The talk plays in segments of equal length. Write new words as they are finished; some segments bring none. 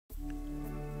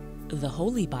The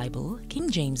Holy Bible, King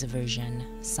James Version,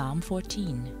 Psalm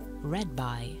 14, read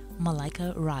by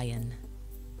Malaika Ryan.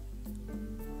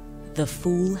 The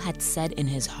fool had said in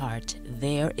his heart,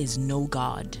 "There is no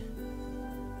God."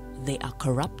 They are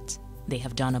corrupt, they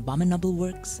have done abominable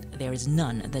works, there is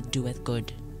none that doeth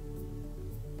good.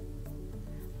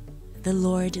 The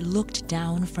Lord looked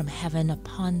down from heaven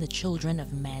upon the children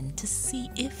of men to see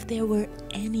if there were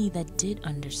any that did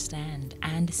understand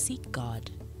and seek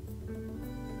God.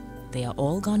 They are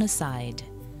all gone aside.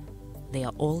 They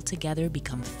are altogether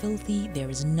become filthy. There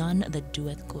is none that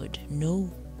doeth good,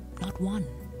 no, not one.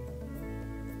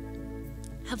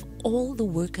 Have all the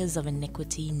workers of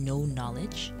iniquity no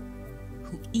knowledge,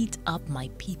 who eat up my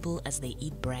people as they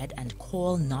eat bread and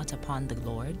call not upon the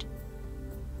Lord?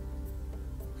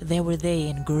 There were they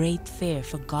in great fear,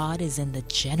 for God is in the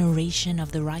generation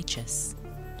of the righteous.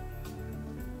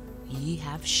 Ye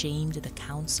have shamed the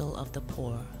counsel of the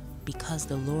poor, because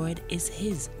the Lord is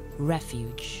his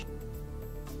refuge.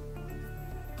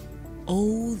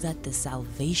 Oh, that the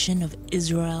salvation of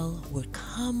Israel were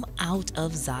come out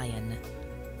of Zion.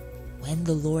 When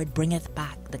the Lord bringeth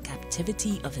back the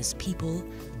captivity of his people,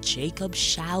 Jacob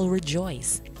shall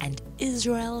rejoice, and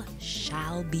Israel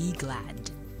shall be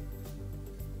glad.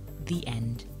 The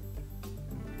end.